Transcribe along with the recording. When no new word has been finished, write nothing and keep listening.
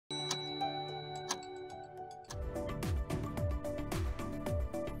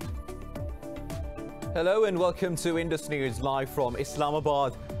Hello and welcome to Indus News live from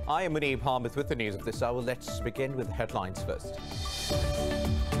Islamabad. I am Muneeb Hamid with the news of this hour. Let's begin with the headlines first.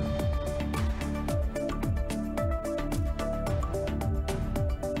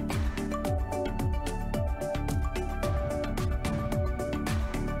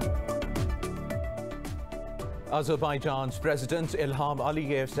 Azerbaijan's President Ilham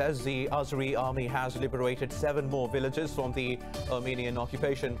Aliyev says the Azeri army has liberated 7 more villages from the Armenian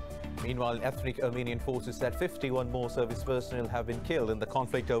occupation. Meanwhile, ethnic Armenian forces said 51 more service personnel have been killed in the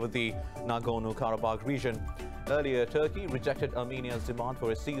conflict over the Nagorno-Karabakh region. Earlier, Turkey rejected Armenia's demand for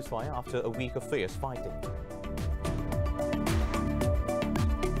a ceasefire after a week of fierce fighting.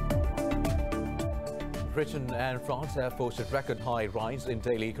 Britain and France have posted record-high rise in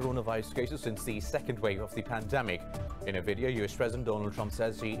daily coronavirus cases since the second wave of the pandemic. In a video, US President Donald Trump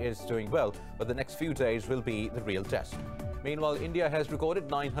says he is doing well, but the next few days will be the real test. Meanwhile, India has recorded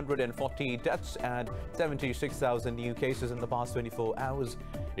 940 deaths and 76,000 new cases in the past 24 hours.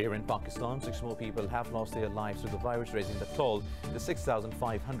 Here in Pakistan, 6 more people have lost their lives to the virus, raising the toll to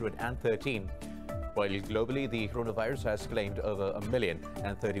 6,513. While globally, the coronavirus has claimed over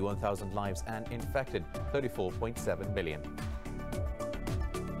 1,031,000 lives and infected 34.7 million.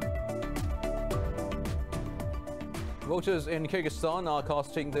 Voters in Kyrgyzstan are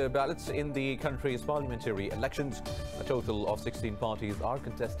casting their ballots in the country's parliamentary elections. A total of 16 parties are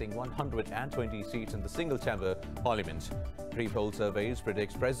contesting 120 seats in the single-chamber parliament. Pre-poll surveys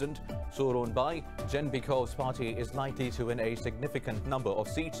predict President Soronbay Jeenbekov's party is likely to win a significant number of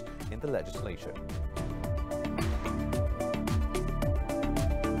seats in the legislature.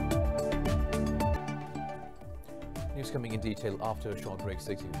 News coming in detail after a short break.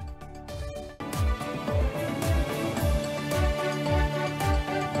 Stay tuned.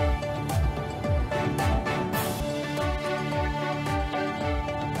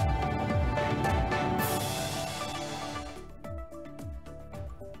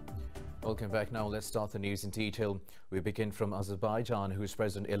 Welcome back. Now let's start the news in detail. We begin from Azerbaijan, whose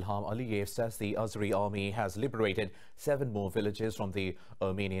President Ilham Aliyev says the Azeri army has liberated 7 more villages from the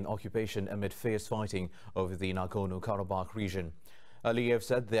Armenian occupation amid fierce fighting over the Nagorno-Karabakh region. Aliyev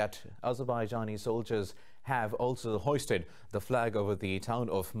said that Azerbaijani soldiers have also hoisted the flag over the town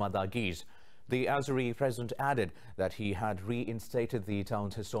of Madagiz. The Azeri president added that he had reinstated the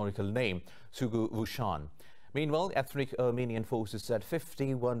town's historical name, Suguvushan. Meanwhile, ethnic Armenian forces said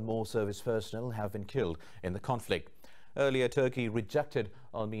 51 more service personnel have been killed in the conflict. Earlier, Turkey rejected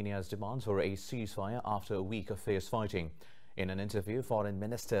Armenia's demands for a ceasefire after a week of fierce fighting. In an interview, Foreign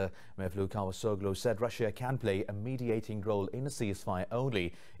Minister Mevlut Cavusoglu said Russia can play a mediating role in a ceasefire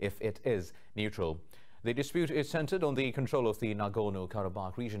only if it is neutral. The dispute is centered on the control of the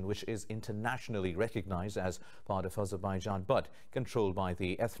Nagorno-Karabakh region, which is internationally recognized as part of Azerbaijan but controlled by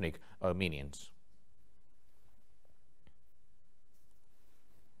the ethnic Armenians.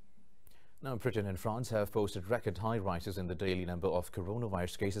 Now, Britain and France have posted record-high rises in the daily number of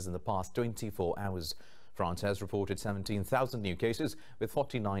coronavirus cases in the past 24 hours. France has reported 17,000 new cases with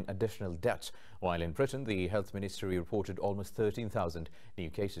 49 additional deaths, while in Britain, the Health Ministry reported almost 13,000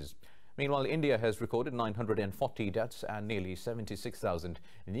 new cases. Meanwhile, India has recorded 940 deaths and nearly 76,000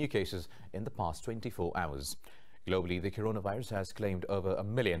 new cases in the past 24 hours. Globally, the coronavirus has claimed over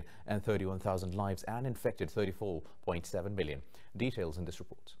 1,031,000 lives and infected 34.7 million. Details in this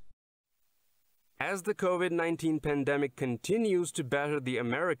report. As the COVID-19 pandemic continues to batter the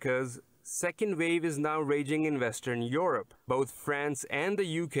Americas, second wave is now raging in Western Europe. Both France and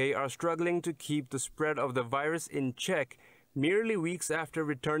the UK are struggling to keep the spread of the virus in check merely weeks after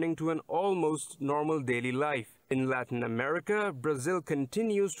returning to an almost normal daily life. In Latin America, Brazil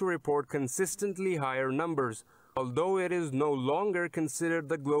continues to report consistently higher numbers, although it is no longer considered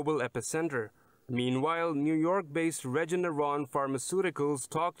the global epicenter. Meanwhile, New York-based Regeneron Pharmaceuticals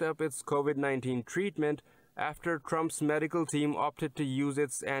talked up its COVID-19 treatment after Trump's medical team opted to use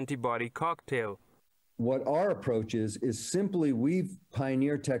its antibody cocktail. What our approach is simply we've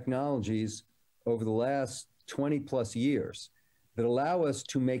pioneered technologies over the last 20-plus years that allow us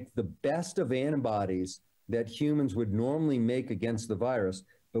to make the best of antibodies that humans would normally make against the virus,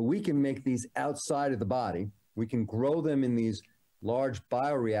 but we can make these outside of the body. We can grow them in these large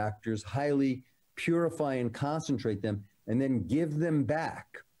bioreactors, highly purify and concentrate them, and then give them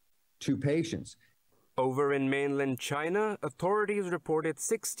back to patients. Over in mainland China, authorities reported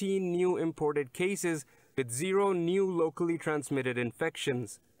 16 new imported cases with 0 new locally transmitted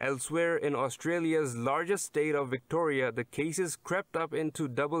infections. Elsewhere in Australia's largest state of Victoria, the cases crept up into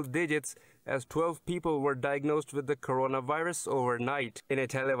double digits as 12 people were diagnosed with the coronavirus overnight. In a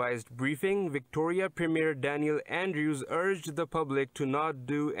televised briefing, Victoria Premier Daniel Andrews urged the public to not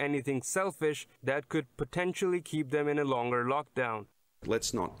do anything selfish that could potentially keep them in a longer lockdown.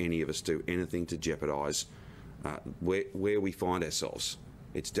 Let's not any of us do anything to jeopardise where we find ourselves.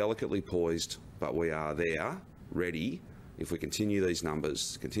 It's delicately poised, but we are there, ready. If we continue these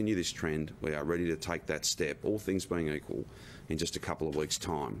numbers, continue this trend, we are ready to take that step, all things being equal, in just a couple of weeks'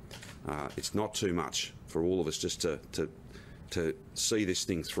 time. It's not too much for all of us just to see this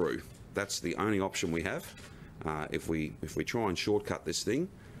thing through. That's the only option we have. If we try and shortcut this thing,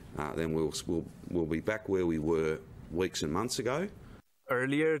 then we'll be back where we were weeks and months ago.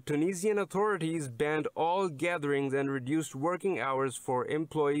 Earlier, Tunisian authorities banned all gatherings and reduced working hours for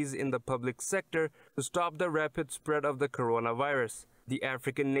employees in the public sector to stop the rapid spread of the coronavirus. The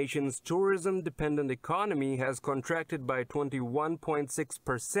African nation's tourism-dependent economy has contracted by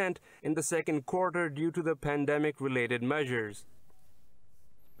 21.6% in the second quarter due to the pandemic-related measures.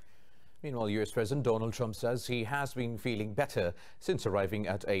 Meanwhile, US President Donald Trump says he has been feeling better since arriving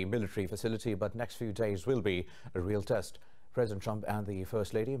at a military facility, but next few days will be a real test. President Trump and the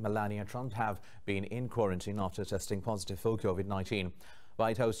First Lady, Melania Trump, have been in quarantine after testing positive for COVID-19.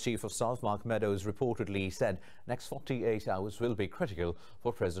 White House Chief of Staff Mark Meadows reportedly said next 48 hours will be critical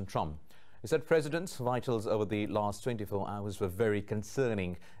for President Trump. He said President's vitals over the last 24 hours were very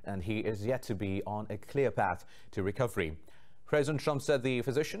concerning and he is yet to be on a clear path to recovery. President Trump said the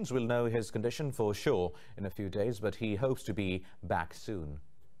physicians will know his condition for sure in a few days, but he hopes to be back soon.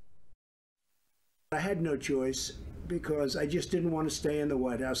 I had no choice because I just didn't want to stay in the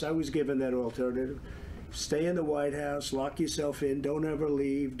White House. I was given that alternative. Stay in the White House, lock yourself in, don't ever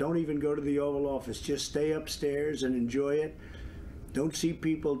leave, don't even go to the Oval Office. Just stay upstairs and enjoy it. Don't see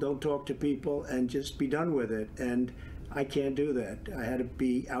people, don't talk to people, and just be done with it. And I can't do that. I had to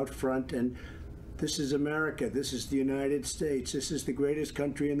be out front, and this is America. This is the United States. This is the greatest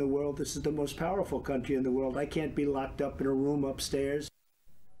country in the world. This is the most powerful country in the world. I can't be locked up in a room upstairs.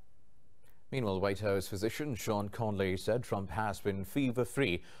 Meanwhile, White House physician Sean Conley said Trump has been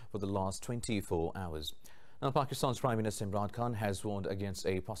fever-free for the last 24 hours. Now, Pakistan's Prime Minister Imran Khan has warned against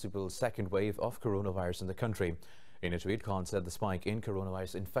a possible second wave of coronavirus in the country. In a tweet, Khan said the spike in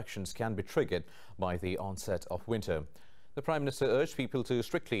coronavirus infections can be triggered by the onset of winter. The Prime Minister urged people to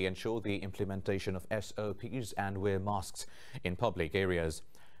strictly ensure the implementation of SOPs and wear masks in public areas.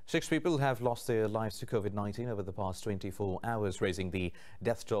 6 people have lost their lives to COVID-19 over the past 24 hours, raising the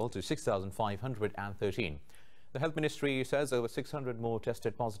death toll to 6,513. The Health Ministry says over 600 more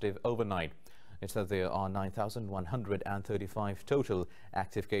tested positive overnight. It says there are 9,135 total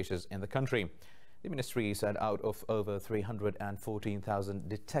active cases in the country. The ministry said out of over 314,000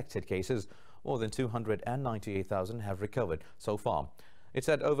 detected cases, more than 298,000 have recovered so far. It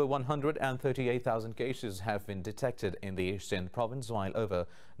said over 138,000 cases have been detected in the Sindh province, while over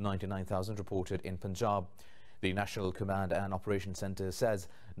 99,000 reported in Punjab. The National Command and Operations Centre says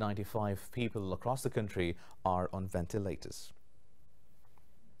 95 people across the country are on ventilators.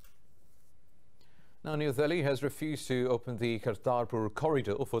 Now, New Delhi has refused to open the Kartarpur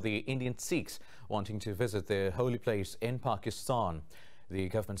corridor for the Indian Sikhs wanting to visit their holy place in Pakistan. The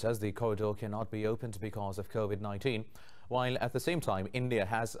government says the corridor cannot be opened because of COVID-19, while at the same time India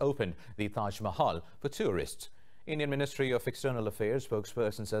has opened the Taj Mahal for tourists. Indian Ministry of External Affairs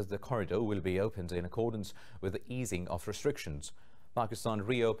spokesperson says the corridor will be opened in accordance with the easing of restrictions. Pakistan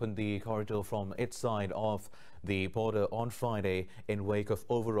reopened the corridor from its side of the border on Friday in wake of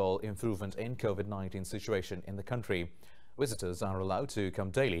overall improvement in COVID-19 situation in the country. Visitors are allowed to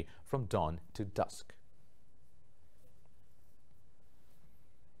come daily from dawn to dusk.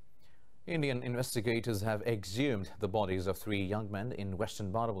 Indian investigators have exhumed the bodies of 3 young men in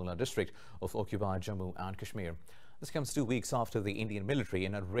Western Baramulla district of occupied Jammu and Kashmir. This comes 2 weeks after the Indian military,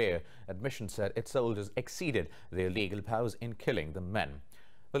 in a rare admission, said its soldiers exceeded their legal powers in killing the men.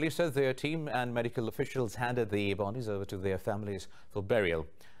 Police said their team and medical officials handed the bodies over to their families for burial.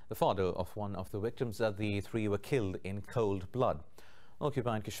 The father of one of the victims said the 3 were killed in cold blood.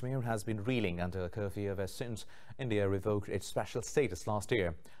 Occupied Kashmir has been reeling under a curfew ever since India revoked its special status last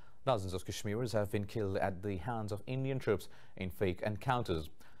year. Dozens of Kashmiris have been killed at the hands of Indian troops in fake encounters.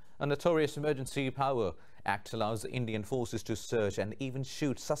 A notorious Emergency Power Act allows the Indian forces to search and even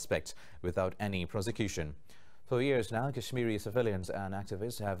shoot suspects without any prosecution. For years now, Kashmiri civilians and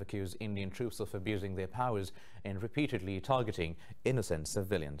activists have accused Indian troops of abusing their powers and repeatedly targeting innocent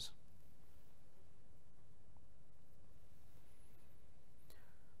civilians.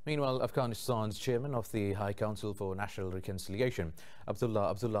 Meanwhile, Afghanistan's chairman of the High Council for National Reconciliation,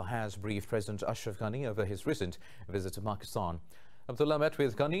 Abdullah Abdullah, has briefed President Ashraf Ghani over his recent visit to Pakistan. Abdullah met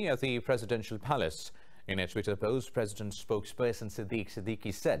with Ghani at the presidential palace. In a Twitter post, President spokesperson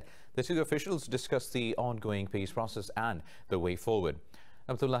Siddiqui said the two officials discussed the ongoing peace process and the way forward.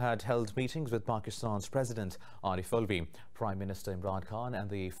 Abdullah had held meetings with Pakistan's President Arif Alvi, Prime Minister Imran Khan and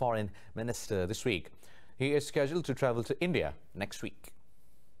the Foreign Minister this week. He is scheduled to travel to India next week.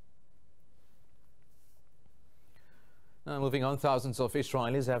 Now, moving on, thousands of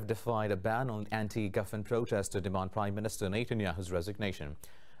Israelis have defied a ban on anti-government protests to demand Prime Minister Netanyahu's resignation.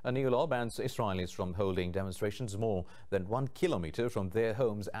 A new law bans Israelis from holding demonstrations more than 1 kilometer from their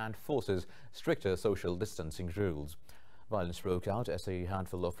homes and forces stricter social distancing rules. Violence broke out at a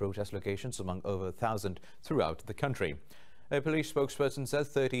handful of protest locations among over 1,000 throughout the country. A police spokesperson said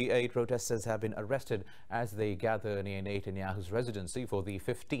 38 protesters have been arrested as they gather near Netanyahu's residency for the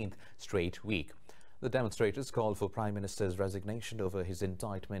 15th straight week. The demonstrators called for Prime Minister's resignation over his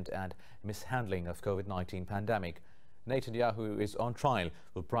indictment and mishandling of COVID-19 pandemic. Netanyahu is on trial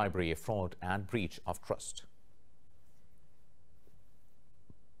for bribery, fraud and breach of trust.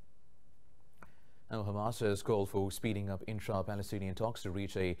 Now, Hamas has called for speeding up intra-Palestinian talks to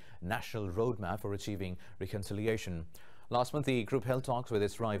reach a national roadmap for achieving reconciliation. Last month, the group held talks with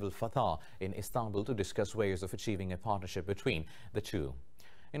its rival Fatah in Istanbul to discuss ways of achieving a partnership between the two.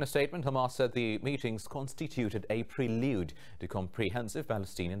 In a statement, Hamas said the meetings constituted a prelude to comprehensive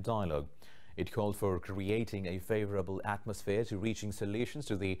Palestinian dialogue. It called for creating a favorable atmosphere to reaching solutions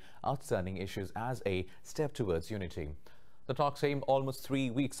to the outstanding issues as a step towards unity. The talks came almost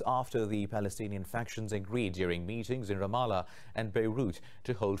 3 weeks after the Palestinian factions agreed during meetings in Ramallah and Beirut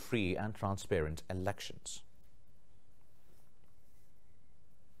to hold free and transparent elections.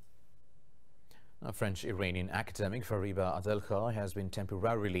 A French-Iranian academic, Fariba Adelkha, has been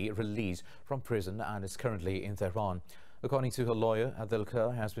temporarily released from prison and is currently in Tehran. According to her lawyer,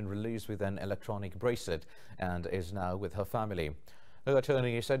 Adelkha has been released with an electronic bracelet and is now with her family. Her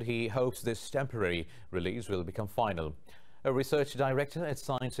attorney said he hopes this temporary release will become final. A research director at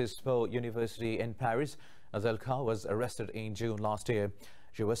Sciences Po University in Paris, Adelkha was arrested in June last year.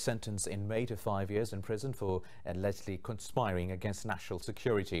 She was sentenced in May to 5 years in prison for allegedly conspiring against national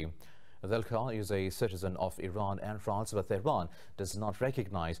security. Adelkha is a citizen of Iran and France, but Tehran does not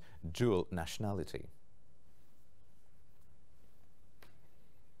recognize dual nationality.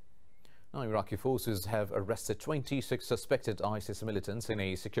 Now, Iraqi forces have arrested 26 suspected ISIS militants in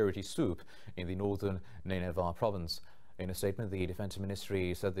a security swoop in the northern Nineveh province. In a statement, the Defense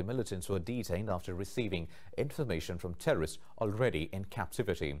Ministry said the militants were detained after receiving information from terrorists already in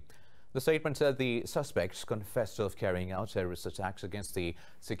captivity. The statement said the suspects confessed of carrying out terrorist attacks against the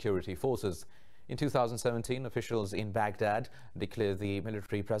security forces. In 2017, officials in Baghdad declared the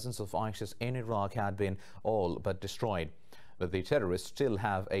military presence of ISIS in Iraq had been all but destroyed. But the terrorists still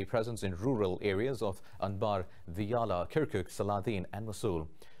have a presence in rural areas of Anbar, Diyala, Kirkuk, Saladin and Mosul.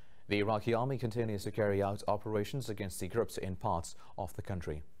 The Iraqi army continues to carry out operations against the groups in parts of the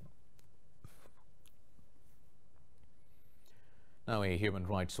country. Now, a Human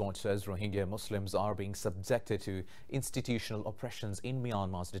Rights Watch says Rohingya Muslims are being subjected to institutional oppressions in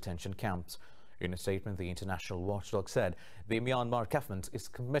Myanmar's detention camps. In a statement, the international watchdog said the Myanmar government is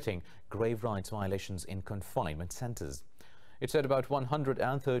committing grave rights violations in confinement centers. It said about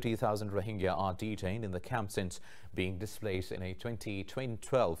 130,000 Rohingya are detained in the camp since being displaced in a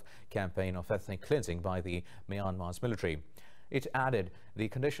 2012 campaign of ethnic cleansing by the Myanmar's military. It added the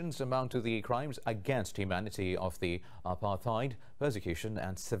conditions amount to the crimes against humanity of the apartheid, persecution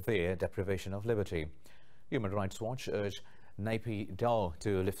and severe deprivation of liberty. Human Rights Watch urged Naypyidaw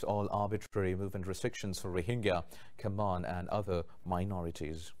to lift all arbitrary movement restrictions for Rohingya, Kaman and other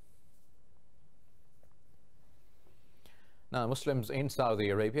minorities. Now, Muslims in Saudi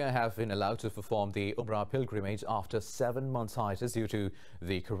Arabia have been allowed to perform the Umrah pilgrimage after 7 months hiatus due to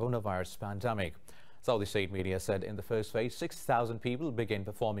the coronavirus pandemic. Saudi state media said in the first phase, 6,000 people began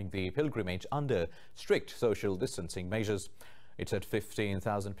performing the pilgrimage under strict social distancing measures. It said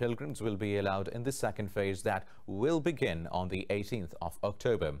 15,000 pilgrims will be allowed in the second phase that will begin on the 18th of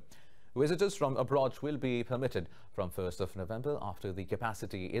October. Visitors from abroad will be permitted from 1st of November after the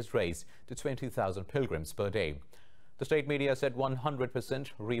capacity is raised to 20,000 pilgrims per day. The state media said 100%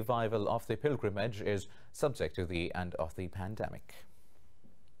 revival of the pilgrimage is subject to the end of the pandemic.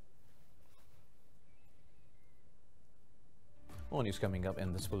 More news coming up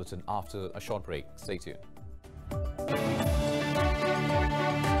in this bulletin after a short break. Stay tuned.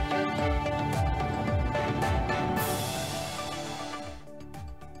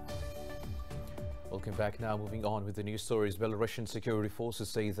 Welcome back now. Moving on with the news stories. Belarusian security forces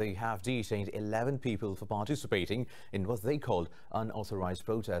say they have detained 11 people for participating in what they called unauthorized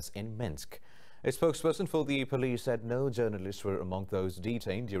protests in Minsk. A spokesperson for the police said no journalists were among those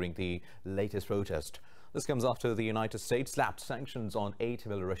detained during the latest protest. This comes after the United States slapped sanctions on 8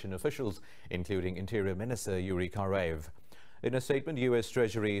 Belarusian officials, including Interior Minister Yuri Karev. In a statement, U.S.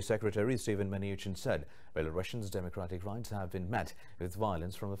 Treasury Secretary Steven Mnuchin said Belarusians' democratic rights have been met with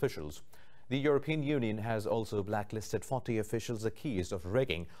violence from officials. The European Union has also blacklisted 40 officials accused of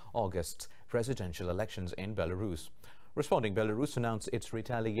rigging August's presidential elections in Belarus. Responding, Belarus announced its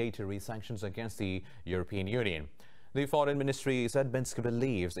retaliatory sanctions against the European Union. The Foreign Ministry said Minsk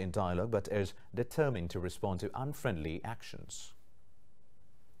believes in dialogue but is determined to respond to unfriendly actions.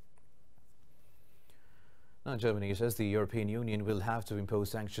 Now, Germany says the European Union will have to impose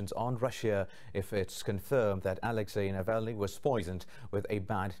sanctions on Russia if it's confirmed that Alexei Navalny was poisoned with a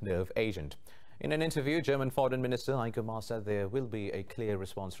bad nerve agent. In an interview, German Foreign Minister Heiko Maas said there will be a clear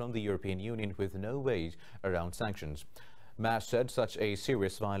response from the European Union with no way around sanctions. Maas said such a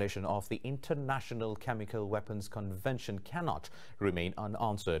serious violation of the International Chemical Weapons Convention cannot remain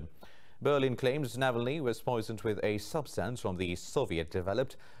unanswered. Berlin claims Navalny was poisoned with a substance from the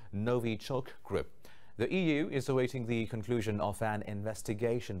Soviet-developed Novichok group. The EU is awaiting the conclusion of an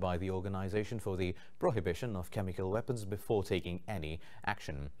investigation by the Organization for the Prohibition of Chemical Weapons before taking any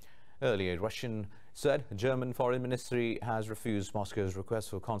action. Earlier, Russian said German Foreign Ministry has refused Moscow's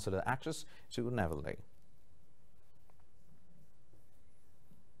request for consular access to Navalny.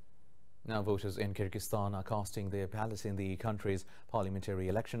 Now, voters in Kyrgyzstan are casting their ballots in the country's parliamentary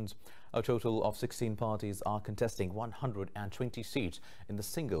elections. A total of 16 parties are contesting 120 seats in the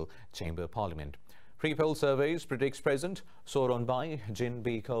single-chamber parliament. Pre-poll surveys predict President Sooronbay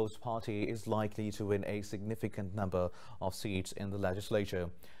Jeenbekov's party is likely to win a significant number of seats in the legislature.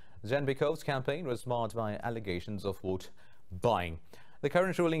 Jeenbekov's campaign was marred by allegations of vote buying. The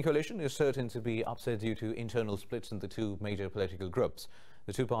current ruling coalition is certain to be upset due to internal splits in the two major political groups.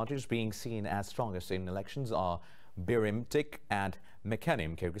 The two parties being seen as strongest in elections are Birim-Dik and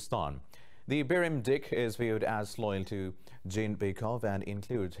Mekanim Kyrgyzstan. The Birim-Dik is viewed as loyal to Jeenbekov and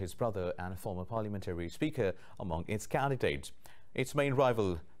includes his brother and former parliamentary speaker among its candidates. Its main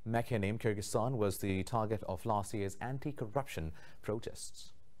rival, Mekanim Kyrgyzstan, was the target of last year's anti-corruption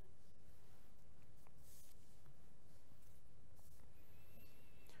protests.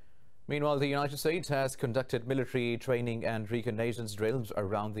 Meanwhile, the United States has conducted military training and reconnaissance drills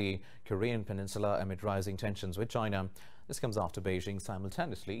around the Korean peninsula amid rising tensions with China. This comes after Beijing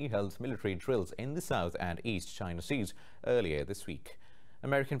simultaneously held military drills in the South and East China Seas earlier this week.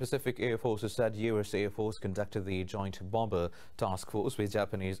 American Pacific Air Forces said U.S. Air Force conducted the joint bomber task force with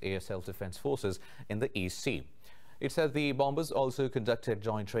Japanese Air Self-Defense Forces in the East Sea. It said the bombers also conducted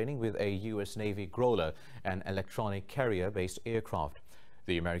joint training with a U.S. Navy Growler, an electronic carrier-based aircraft.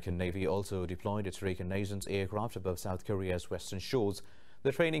 The American Navy also deployed its reconnaissance aircraft above South Korea's western shores.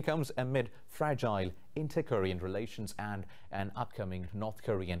 The training comes amid fragile inter-Korean relations and an upcoming North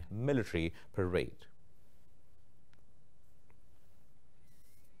Korean military parade.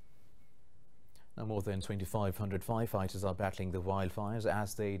 Now, more than 2,500 firefighters are battling the wildfires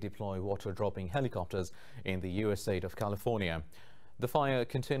as they deploy water-dropping helicopters in the U.S. state of California. The fire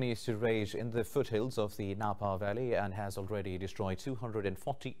continues to rage in the foothills of the Napa Valley and has already destroyed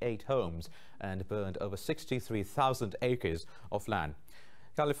 248 homes and burned over 63,000 acres of land.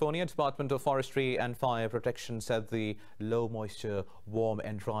 California Department of Forestry and Fire Protection said the low moisture, warm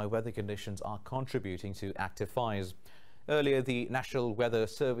and dry weather conditions are contributing to active fires. Earlier, the National Weather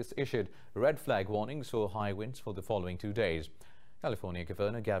Service issued red flag warnings for high winds for the following 2 days. California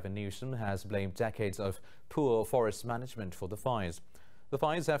Governor Gavin Newsom has blamed decades of poor forest management for the fires. The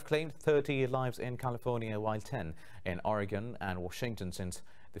fires have claimed 30 lives in California, while 10 in Oregon and Washington since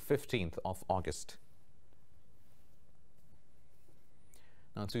the 15th of August.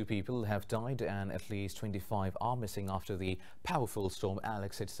 Now, 2 people have died and at least 25 are missing after the powerful storm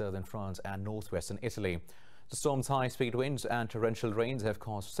Alex hit southern France and northwestern Italy. The storm's high-speed winds and torrential rains have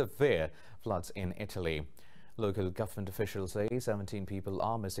caused severe floods in Italy. Local government officials say 17 people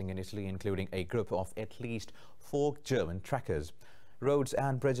are missing in Italy, including a group of at least 4 German trekkers. Roads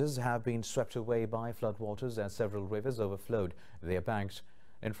and bridges have been swept away by floodwaters as several rivers overflowed their banks.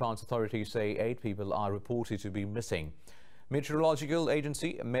 In France, authorities say 8 people are reported to be missing. Meteorological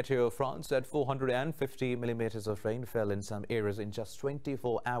agency Meteo France said 450 millimeters of rain fell in some areas in just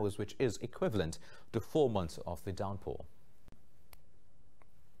 24 hours, which is equivalent to 4 months of the downpour.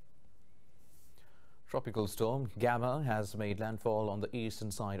 Tropical storm Gamma has made landfall on the eastern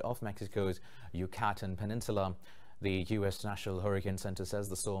side of Mexico's Yucatan Peninsula. The U.S. National Hurricane Center says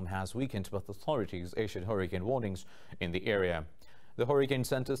the storm has weakened, but authorities issued hurricane warnings in the area. The Hurricane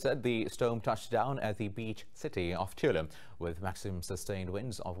Center said the storm touched down at the beach city of Tulum with maximum sustained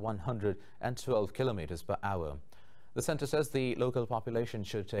winds of 112 kilometers per hour. The center says the local population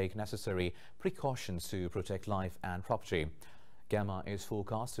should take necessary precautions to protect life and property. Gamma is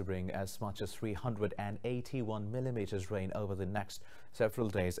forecast to bring as much as 381 millimeters rain over the next several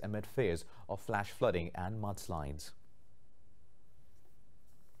days amid fears of flash flooding and mudslides.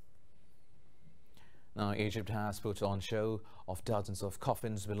 Now, Egypt has put on show of dozens of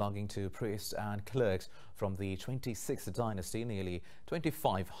coffins belonging to priests and clerks from the 26th dynasty nearly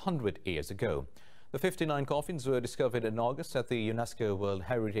 2,500 years ago. The 59 coffins were discovered in August at the UNESCO World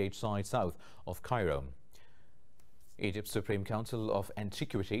Heritage Site south of Cairo. Egypt's Supreme Council of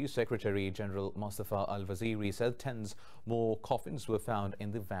Antiquity Secretary General Mustafa Al-Waziri said tens more coffins were found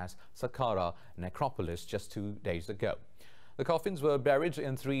in the vast Saqqara necropolis just 2 days ago. The coffins were buried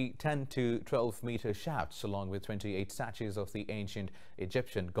in 3 10 to 12 meter shafts along with 28 statues of the ancient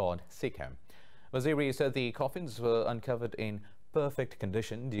Egyptian god Sekhem. Waziri said the coffins were uncovered in perfect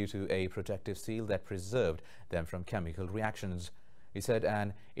condition due to a protective seal that preserved them from chemical reactions. He said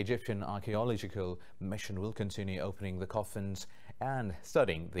an Egyptian archaeological mission will continue opening the coffins and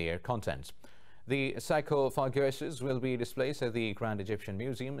studying their contents. The sarcophaguses will be displayed at the Grand Egyptian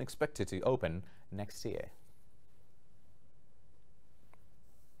Museum, expected to open next year.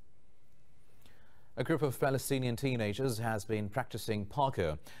 A group of Palestinian teenagers has been practicing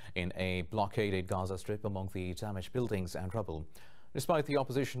parkour in a blockaded Gaza Strip among the damaged buildings and rubble. Despite the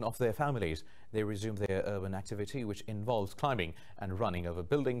opposition of their families, they resumed their urban activity, which involves climbing and running over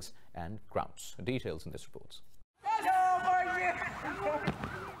buildings and grounds. Details in this report.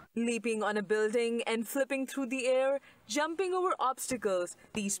 Leaping on a building and flipping through the air, jumping over obstacles,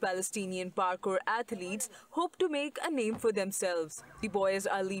 these Palestinian parkour athletes hope to make a name for themselves. The boys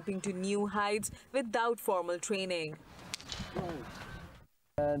are leaping to new heights without formal training.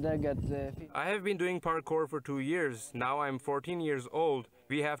 I have been doing parkour for 2 years. Now I'm 14 years old.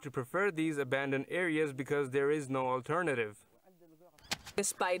 We have to prefer these abandoned areas because there is no alternative.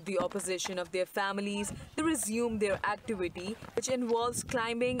 Despite the opposition of their families, they resume their activity, which involves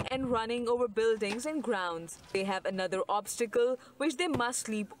climbing and running over buildings and grounds. They have another obstacle which they must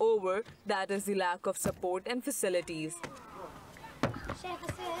leap over, that is the lack of support and facilities.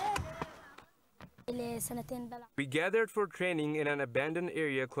 We gathered for training in an abandoned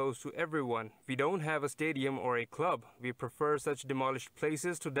area close to everyone. We don't have a stadium or a club. We prefer such demolished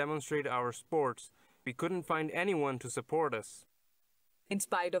places to demonstrate our sports. We couldn't find anyone to support us. In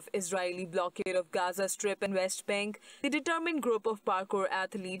spite of Israeli blockade of Gaza Strip and West Bank, the determined group of parkour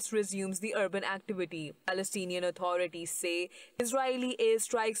athletes resumes the urban activity. Palestinian authorities say Israeli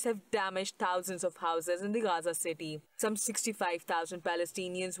airstrikes have damaged thousands of houses in the Gaza city. Some 65,000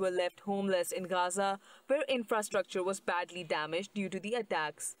 Palestinians were left homeless in Gaza, where infrastructure was badly damaged due to the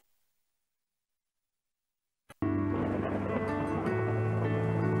attacks.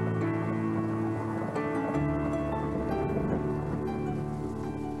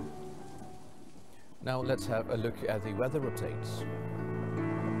 Now let's have a look at the weather updates.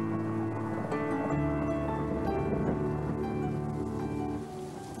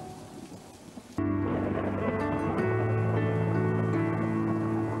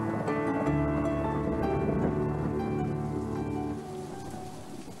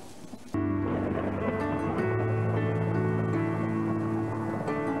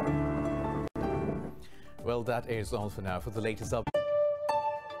 Well, that is all for now. For the latest updates.